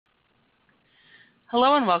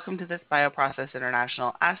Hello and welcome to this BioProcess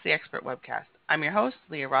International Ask the Expert webcast. I'm your host,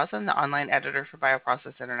 Leah Rosen, the online editor for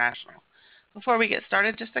BioProcess International. Before we get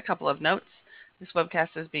started, just a couple of notes. This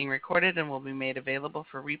webcast is being recorded and will be made available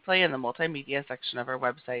for replay in the multimedia section of our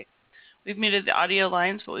website. We've muted the audio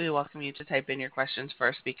lines, but we welcome you to type in your questions for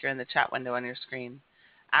our speaker in the chat window on your screen.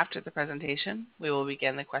 After the presentation, we will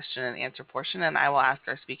begin the question and answer portion, and I will ask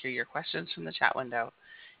our speaker your questions from the chat window.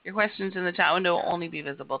 Your questions in the chat window will only be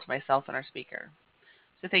visible to myself and our speaker.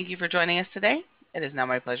 So thank you for joining us today. It is now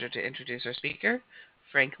my pleasure to introduce our speaker,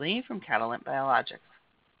 Frank Lee from Catalent Biologics.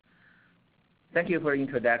 Thank you for the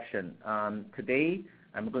introduction. Today,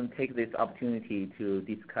 I'm going to take this opportunity to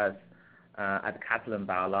discuss at Catalent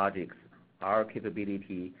Biologics our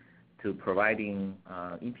capability to providing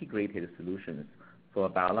integrated solutions for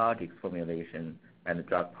biologics formulation and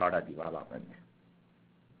drug product development.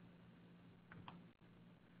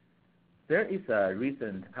 There is a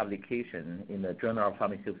recent publication in the Journal of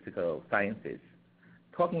Pharmaceutical Sciences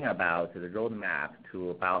talking about the roadmap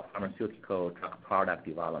to biopharmaceutical drug product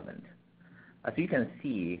development. As you can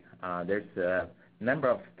see, there's a number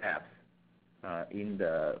of steps in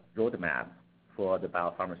the roadmap for the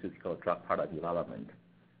biopharmaceutical drug product development,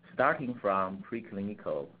 starting from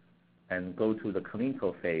preclinical and go to the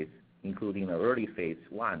clinical phase, including the early phase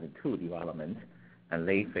 1 and 2 development and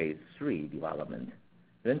late phase 3 development.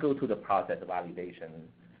 Then go to the process validation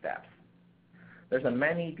steps. There's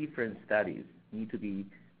many different studies need to be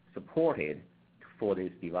supported for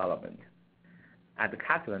this development. At the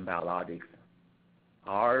Catalent Biologics,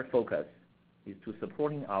 our focus is to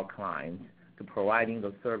supporting our clients to providing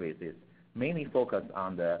those services, mainly focused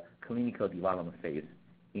on the clinical development phase,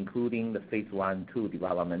 including the phase 1-2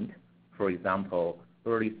 development, for example,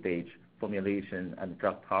 early stage formulation and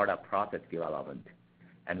drug product process development,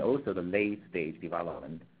 and also the late-stage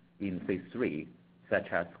development in phase 3, such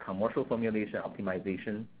as commercial formulation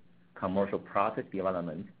optimization, commercial process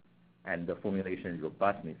development, and the formulation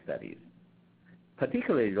robustness studies.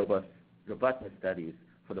 Particularly robustness studies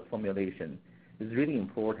for the formulation is really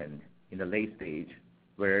important in the late stage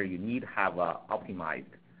where you need to have an optimized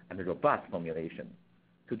and robust formulation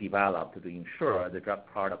to develop to ensure the drug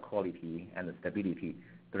product quality and the stability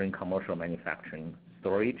during commercial manufacturing,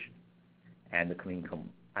 storage, and the clinical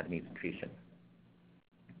administration.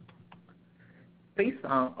 Based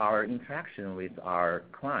on our interaction with our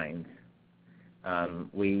clients,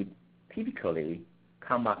 we typically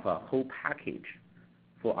come up with a whole package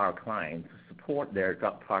for our clients to support their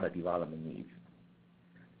drug product development needs.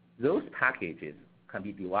 Those packages can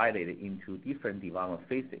be divided into different development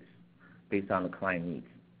phases based on the client needs.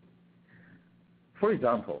 For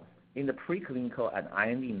example, in the preclinical and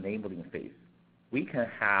IND enabling phase, we can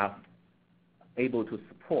have able to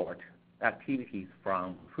support activities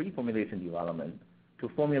from pre-formulation development to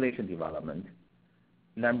formulation development,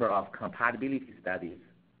 number of compatibility studies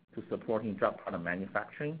to supporting drug product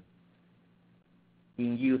manufacturing,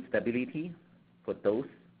 in-use stability for dose,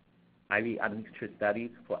 IV administration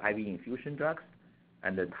studies for IV infusion drugs,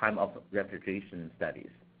 and the time of refrigeration studies.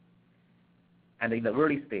 And in the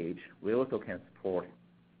early stage, we also can support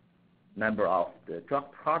number of the drug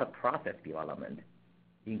product process development,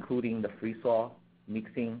 including the freeze-thaw,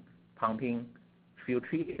 mixing, pumping,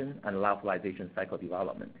 filtration, and lyophilization cycle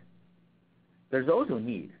development. There's also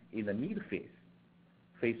need in the mid-phase,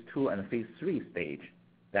 phase 2 and phase 3 stage,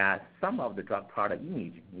 that some of the drug product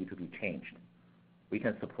image need to be changed. We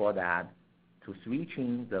can support that to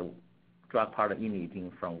switching the drug product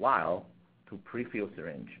imaging from vial to pre-filled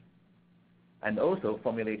syringe, and also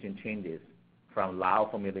formulation changes from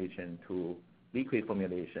lyo formulation to liquid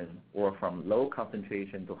formulation, or from low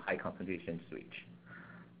concentration to high concentration switch.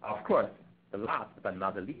 Of course, the last but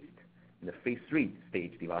not the least, in the phase 3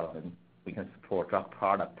 stage development, we can support drug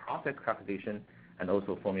product process characterization and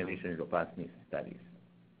also formulation robustness studies.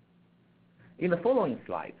 In the following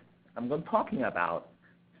slides, I'm going to talking about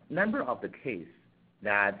number of the case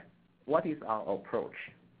that what is our approach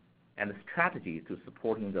and the strategy to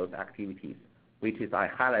supporting those activities, which is I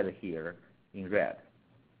highlighted here in red.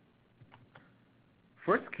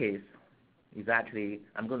 First case is actually,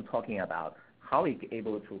 I'm going to talking about how we are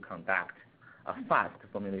able to conduct a fast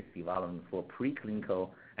formulation development for preclinical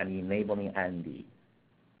and enabling IND.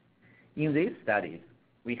 In these studies,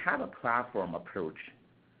 we have a platform approach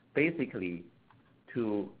basically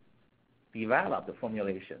to develop the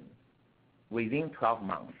formulation within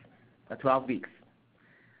 12 weeks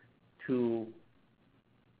to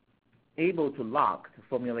able to lock the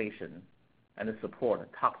formulation and support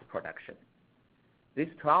tox production. This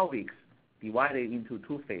 12 weeks divided into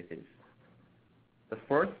 2 phases. The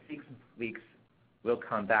first 6 weeks will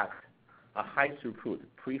conduct a high throughput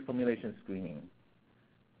pre-formulation screening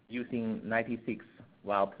using 96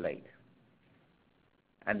 well plate.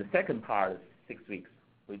 And the second part is 6 weeks.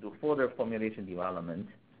 We do further formulation development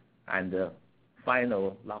and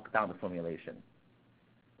final lockdown the formulation.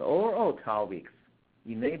 The overall 12 weeks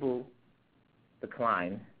enable the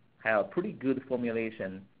client have a pretty good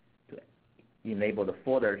formulation to enable the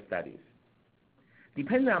further studies.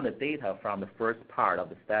 Depending on the data from the first part of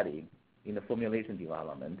the study in the formulation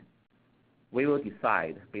development, we will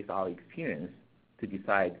decide, based on our experience, to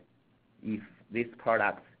decide if this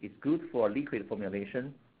product is good for liquid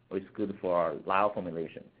formulation or is good for lyo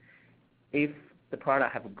formulation. If the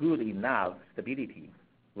product have good enough stability,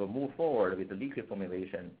 we'll move forward with the liquid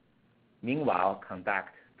formulation. Meanwhile,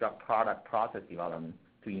 conduct drug product process development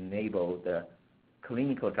to enable the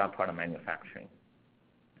clinical drug product manufacturing.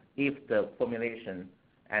 If the formulation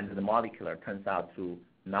and the molecular turns out to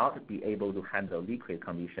not be able to handle liquid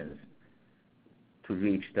conditions to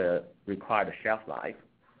reach the required shelf life,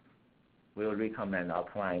 we will recommend our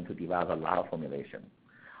client to develop a lyo formulation.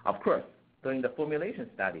 Of course, during the formulation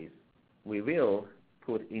studies, we will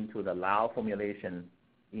put into the lyo formulation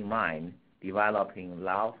in mind, developing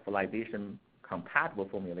lyophilization compatible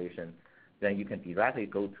formulation, then you can directly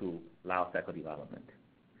go to lyo cycle development.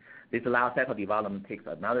 This lyo cycle development takes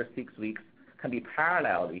another 6 weeks, can be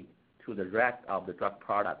parallelly to the rest of the drug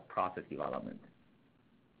product process development.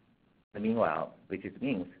 And meanwhile, which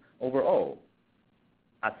means overall,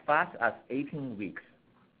 as fast as 18 weeks,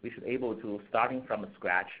 we should able to, starting from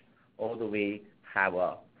scratch, all the way have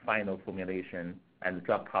a final formulation and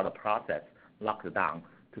drug product process locked down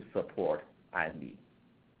to support IND.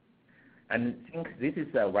 And I think this is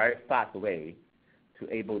a very fast way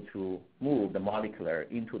to able to move the molecular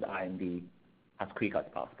into the IND as quick as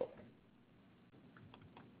possible.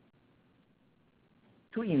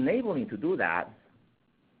 To enable me to do that,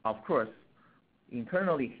 of course,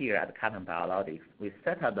 internally here at Catalent Biologics, we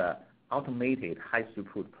set up the automated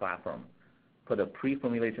high-throughput platform for the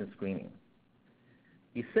pre-formulation screening.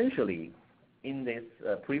 Essentially, in this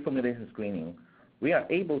pre-formulation screening, we are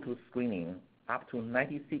able to screening up to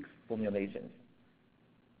 96 formulations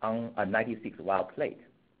on a 96 well plate.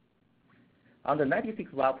 On the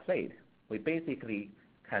 96 well plate, we basically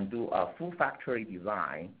can do a full factory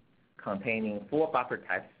design containing 4 buffer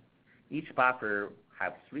types. Each buffer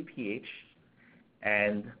has 3 pH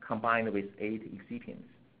and combined with 8 excipients.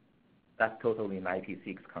 That's totally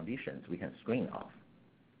 96 conditions we can screen off.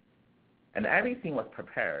 And everything was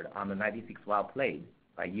prepared on the 96 well plate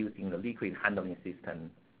by using the liquid handling system.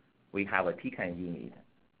 We have a TCAN unit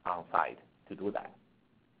on site to do that.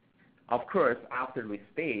 Of course, after we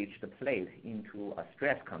stage the plate into a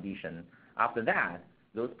stress condition, after that,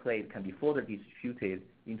 those plates can be further distributed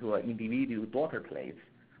into an individual daughter plates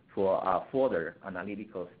for further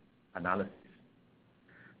analytical analysis.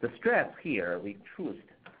 The stress here we choose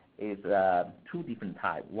is 2 different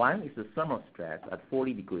types. One is the thermal stress at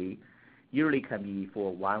 40 degrees, usually can be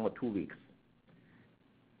for 1 or 2 weeks.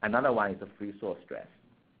 Another one is the free source stress.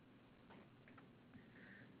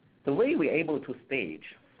 The way we're able to stage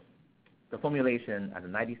the formulation at the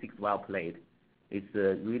 96 well plate is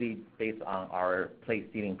really based on our plate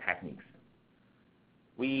sealing techniques.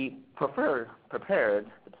 We prepared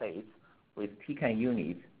the plates with TCAN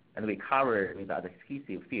units, and we cover it with an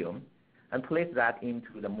adhesive film and place that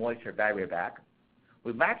into the moisture barrier bag.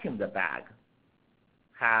 We vacuum the bag,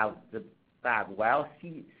 have the bag well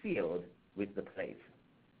sealed with the plates.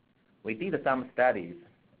 We did some studies,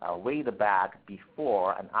 weigh the bag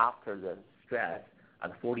before and after the stress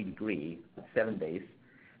at 40 degrees, 7 days,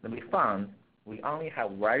 and we found we only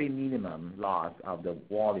have very minimum loss of the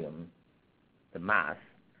volume, the mass,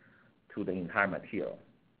 to the entire material,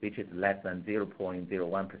 which is less than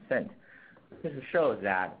 0.01%. This shows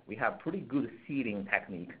that we have pretty good sealing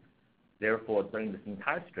technique. Therefore, during this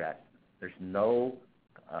entire stress, there's no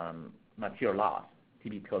material loss,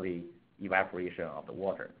 typically evaporation of the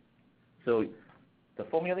water. So the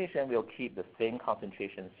formulation will keep the same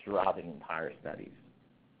concentration throughout the entire studies.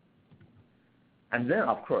 And then,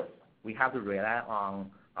 of course, we have to rely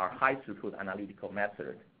on our high-throughput analytical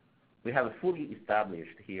method. We have fully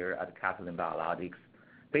established here at Catalent Biologics.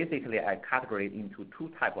 Basically, I categorize into 2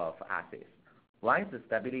 types of assays. One is the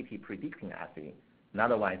stability predicting assay.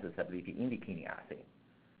 Another one is the stability indicating assay.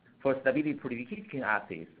 For stability predicting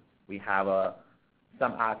assays, we have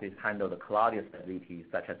some assays handle the colloidal stability,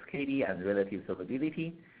 such as KD and relative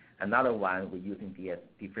solubility. Another one, we're using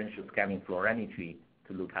differential scattering fluorimetry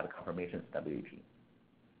to look at the conformation stability.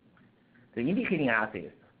 The indicating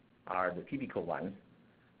assays are the typical ones,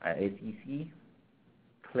 SEC,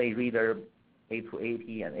 plate reader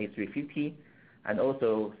A280 and A350, and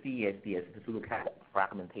also CESDS to look at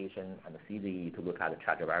fragmentation, and CZE to look at the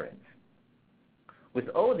charge variants. With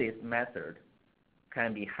all these methods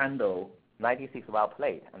can be handled 96-well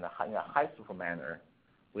plate and in a high throughput manner,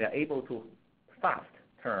 we are able to fast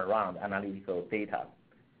turn around analytical data.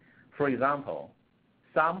 For example,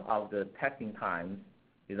 some of the testing times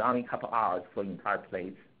is only a couple hours for entire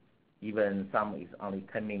plates, even some is only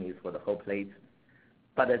 10 minutes for the whole plate,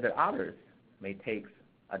 but the others may take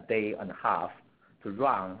a day and a half to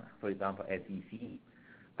run, for example, SECE.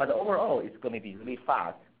 But overall, it's going to be really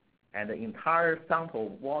fast, and the entire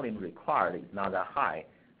sample volume required is not that high.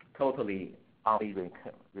 Totally only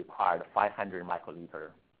required 500 microliter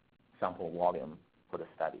sample volume for the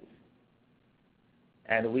studies.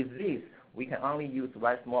 And with this, we can only use a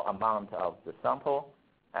very small amount of the sample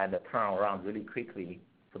and turn around really quickly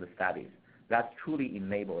for the studies. That's truly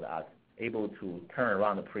enabled us able to turn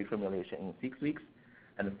around the pre-formulation in 6 weeks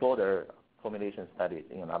and further formulation studies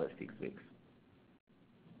in another 6 weeks.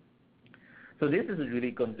 So this is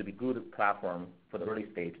really going to be a good platform for the early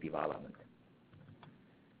stage development.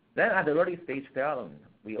 Then at the early stage development,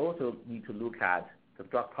 we also need to look at the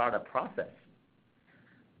drug product process.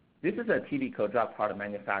 This is a typical drug product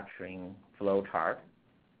manufacturing flow chart.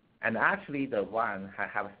 And actually the one I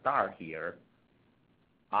have started here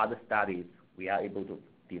are the studies we are able to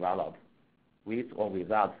develop with or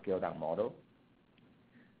without scaled-down model.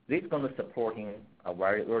 This is going to supporting a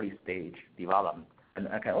very early stage development, and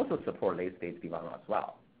I can also support late stage development as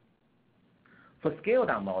well. For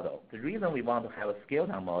scaled-down model, the reason we want to have a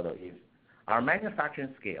scaled-down model is our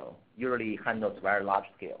manufacturing scale usually handles very large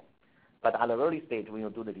scale. But at the early stage, when you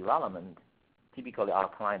do the development, typically our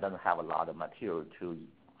client doesn't have a lot of material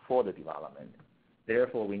for the development.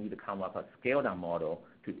 Therefore, we need to come up with a scaled-down model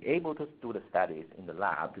to be able to do the studies in the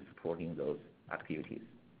lab to supporting those activities.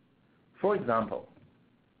 For example,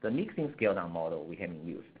 the mixing scaled-down model we have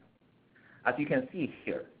used. As you can see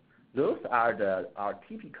here, those are our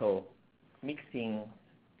typical mixing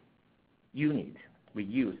unit we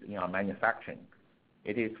use in our manufacturing.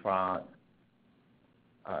 It is from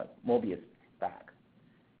Mobius bag.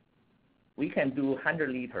 We can do 100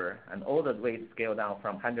 liter and all the way scale down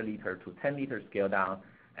from 100 liter to 10 liter scale down,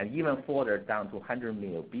 and even further down to 100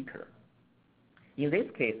 ml beaker. In this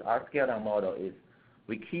case, our scale down model is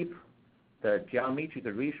we keep the geometric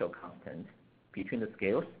ratio constant between the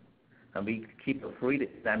scales, and we keep the fluid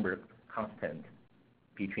number constant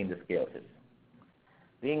between the scales.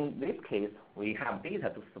 In this case, we have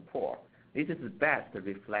data to support. This is best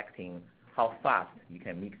reflecting how fast you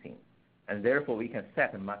can mixing, and therefore we can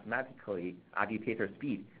set mathematically agitator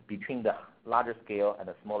speed between the larger scale and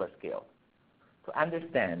the smaller scale to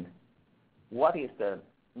understand what is the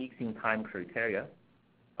mixing time criteria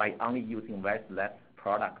by only using very less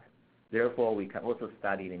product. Therefore, we can also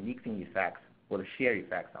study the mixing effects or the shear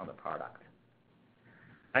effects on the product.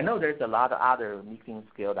 I know there's a lot of other mixing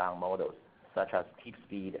scale-down models, such as keep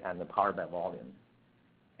speed and the power by volume.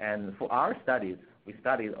 And for our studies, we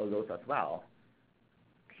studied all those as well.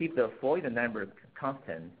 Keep the fluid number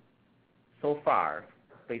constant so far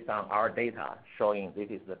based on our data showing this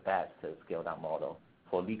is the best scale-down model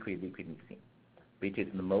for liquid mixing, which is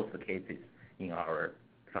in most cases in our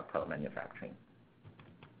drug product manufacturing.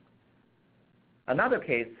 Another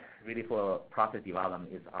case really for process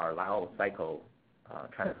development is our life cycle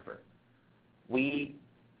transfer. We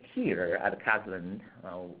here at Catalent,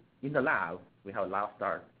 in the lab, we have a lab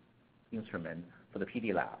start instrument for the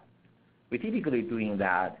PD lab. We're typically doing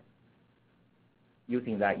that,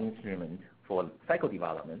 using that instrument for cycle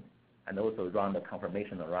development and also run the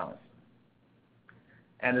confirmation runs.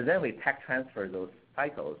 And then we tech transfer those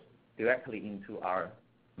cycles directly into our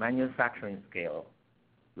manufacturing scale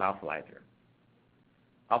lyophilizer.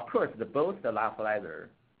 Of course, both the lyophilizer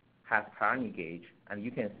has primary gauge, and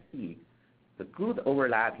you can see the good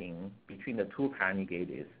overlapping between the two primary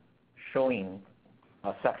gauges showing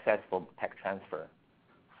a successful tech transfer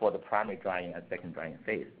for the primary drying and second drying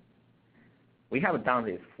phase. We have done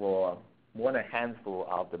this for more than a handful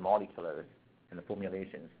of the moleculars and the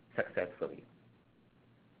formulations successfully.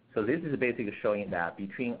 So this is basically showing that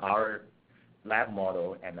between our lab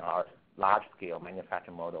model and our large-scale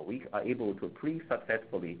manufacturing model, we are able to pretty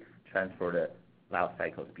successfully transfer the life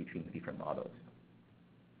cycles between the different models.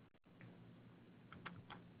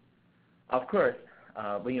 Of course,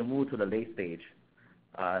 when you move to the late stage,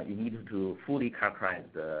 you need to fully characterize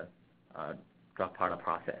the drug product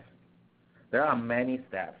process. There are many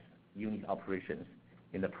steps, unit operations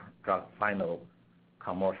in the final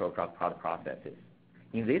commercial drug product processes.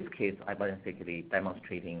 In this case, I'm basically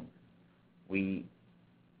demonstrating we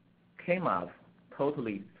came up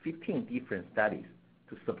totally 15 different studies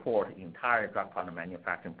to support the entire drug product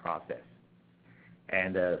manufacturing process.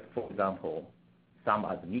 And for example, some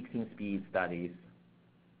are the mixing speed studies,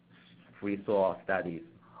 free sol studies,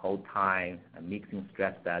 hold time, and mixing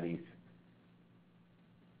stress studies,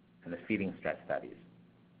 and the feeding stress studies.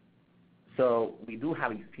 So we do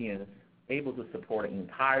have experience able to support the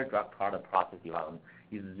entire drug product process development.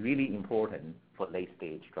 Is really important for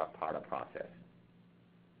late-stage drug product process.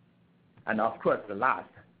 And of course, the last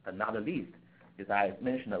but not the least is, I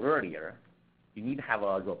mentioned earlier, you need to have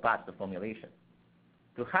a robust formulation.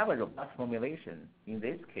 To have a robust formulation, in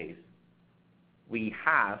this case, we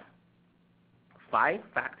have 5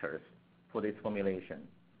 factors for this formulation,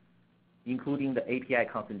 including the API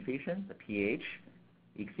concentration, the pH,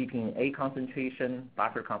 excipient A concentration,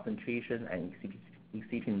 buffer concentration, and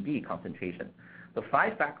excipient B concentration. The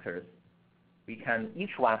 5 factors, each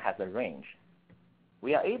one has a range.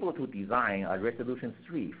 We are able to design a resolution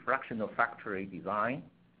 3 fractional factory design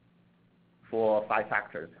for 5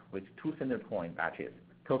 factors with 2 center point batches,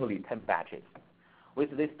 totally 10 batches.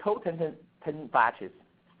 With this total 10 batches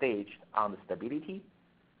staged on the stability,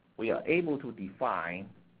 we are able to define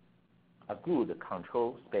a good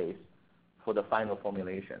control space for the final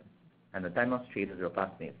formulation and demonstrate the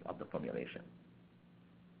robustness of the formulation.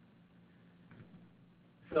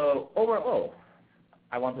 So overall,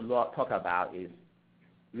 I want to talk about is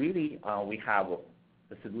really we have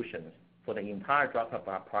the solutions for the entire drug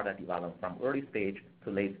product development from early stage to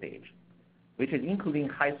late stage, which is including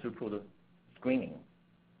high throughput screening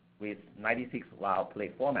with 96-well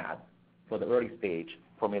plate format for the early stage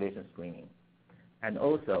formulation screening, and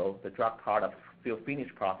also the drug product fill finish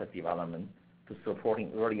process development to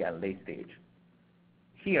supporting early and late stage.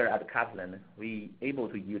 Here at Catalent, we able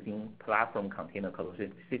to using platform container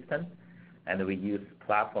closure system, and we use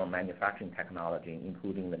platform manufacturing technology,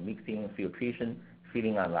 including the mixing, filtration,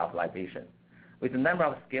 filling, and lyophilization. With the number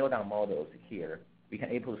of scaled-down models here, we can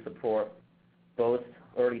able to support both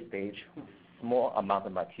early stage, small amount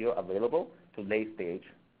of material available, to late stage,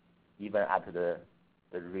 even at the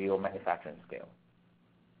real manufacturing scale.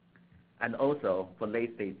 And also for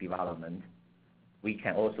late stage development, we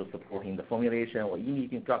can also supporting the formulation or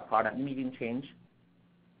immediate drug product immediate change,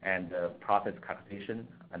 and the process calculation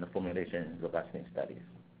and the formulation robustness studies.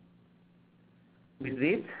 With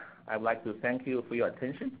this, I would like to thank you for your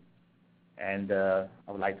attention, and I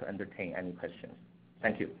would like to entertain any questions.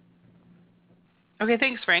 Thank you. Okay,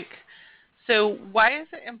 thanks, Frank. So why is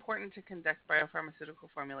it important to conduct biopharmaceutical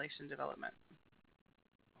formulation development?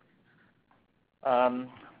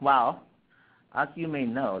 Well, as you may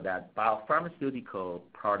know, that biopharmaceutical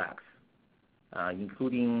products,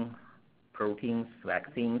 including proteins,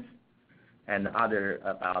 vaccines, and other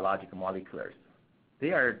biological molecules,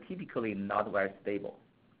 they are typically not very stable.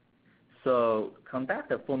 So conduct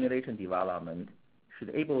the formulation development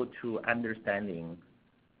should able to understanding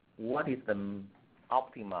what is the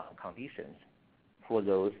optimal conditions for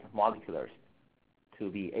those molecules to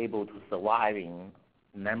be able to surviving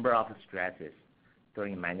number of stresses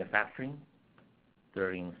during manufacturing,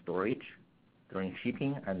 during storage, during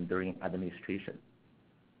shipping, and during administration.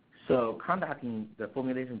 So conducting the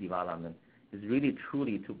formulation development is really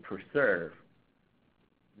truly to preserve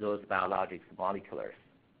those biologics molecules.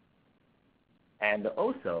 And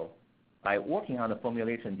also, by working on the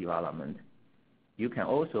formulation development, you can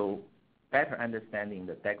also better understanding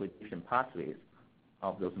the degradation pathways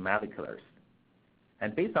of those molecules.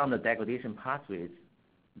 And based on the degradation pathways,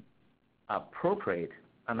 appropriate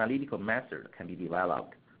analytical method can be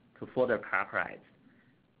developed to further characterize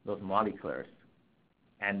those molecules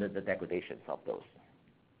and the degradations of those,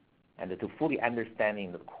 and to fully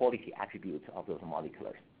understanding the quality attributes of those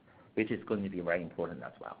molecules, which is going to be very important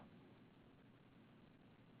as well.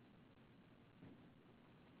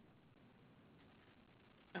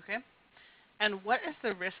 Okay. And what is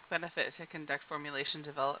the risk-benefit to conduct formulation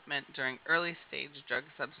development during early-stage drug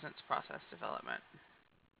substance process development?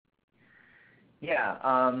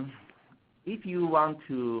 Yeah, if you want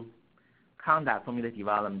to conduct formulation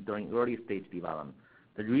development during early-stage development,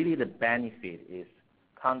 really the benefit is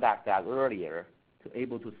conduct that earlier to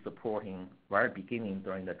able to supporting very beginning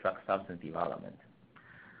during the drug substance development.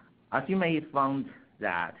 As you may have found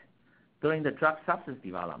that during the drug substance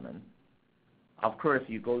development, of course,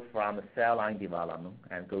 you go from the cell line development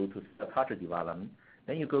and go to cell culture development,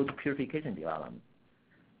 then you go to purification development.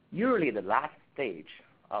 Usually the last stage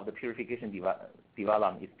of the purification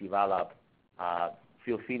development is develop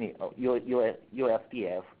fill finish,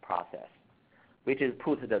 UFDF process, which is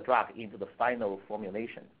put the drug into the final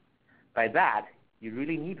formulation. By that, you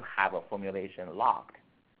really need to have a formulation locked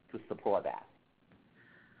to support that.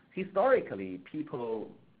 Historically, people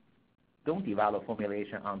don't develop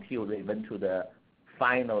formulation until they went to the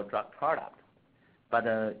final drug product. But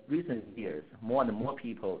recent years, more and more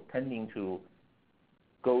people tending to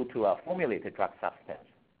go to a formulated drug substance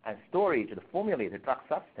and storage the formulated drug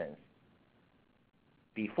substance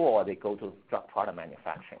before they go to drug product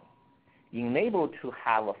manufacturing. Enabled to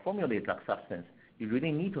have a formulated drug substance, you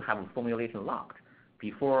really need to have a formulation locked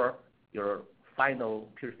before your final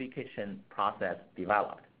purification process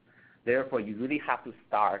developed. Therefore, you really have to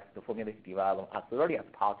start the formulation development as early as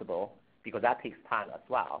possible because that takes time as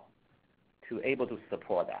well to able to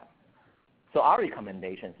support that. So our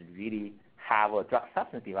recommendations really have a drug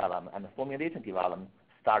substance development and the formulation development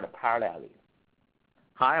start parallelly.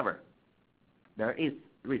 However, there is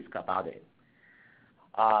risk about it.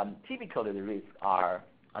 Typically, the risks are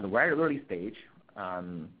at a very early stage.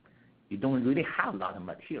 You don't really have a lot of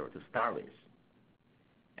material to start with.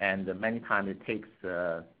 And many times it takes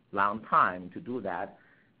a long time to do that,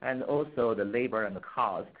 and also the labor and the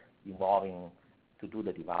cost involving to do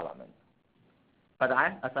the development. But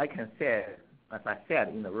as I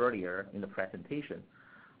said earlier in the presentation,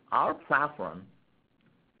 our platform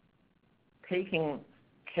taking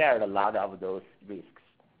care of a lot of those risks.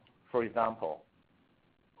 For example,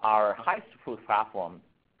 our high throughput platform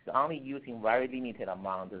is only using very limited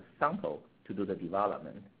amount of sample to do the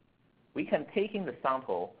development. We can take in the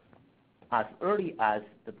sample as early as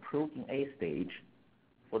the protein A stage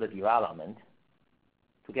for the development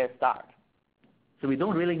to get started. So we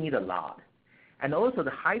don't really need a lot. And also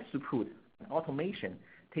the high throughput automation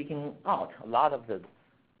taking out a lot of the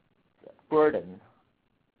burden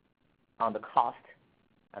on the cost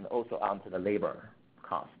and also onto the labor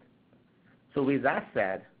cost. So with that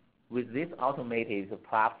said, with this automated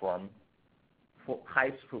platform for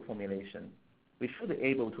high throughput formulation, we should be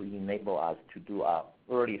able to enable us to do a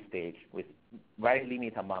early stage with very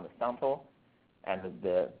limited amount of sample and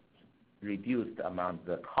the reduced amount of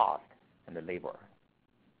the cost and the labor.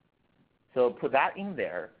 So put that in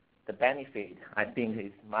there, the benefit I think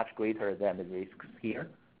is much greater than the risks here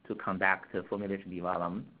to conduct the formulation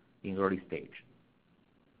development in early stage.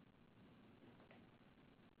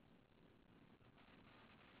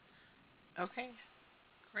 Okay,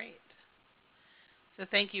 great. So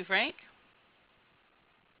thank you, Frank.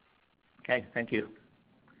 Okay, thank you.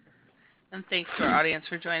 And thanks to our audience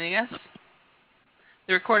for joining us.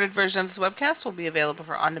 The recorded version of this webcast will be available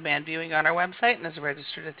for on-demand viewing on our website, and as a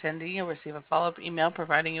registered attendee, you'll receive a follow-up email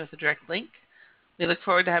providing you with a direct link. We look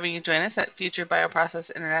forward to having you join us at future BioProcess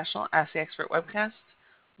International Ask the Expert webcasts.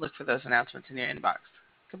 Look for those announcements in your inbox.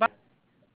 Goodbye.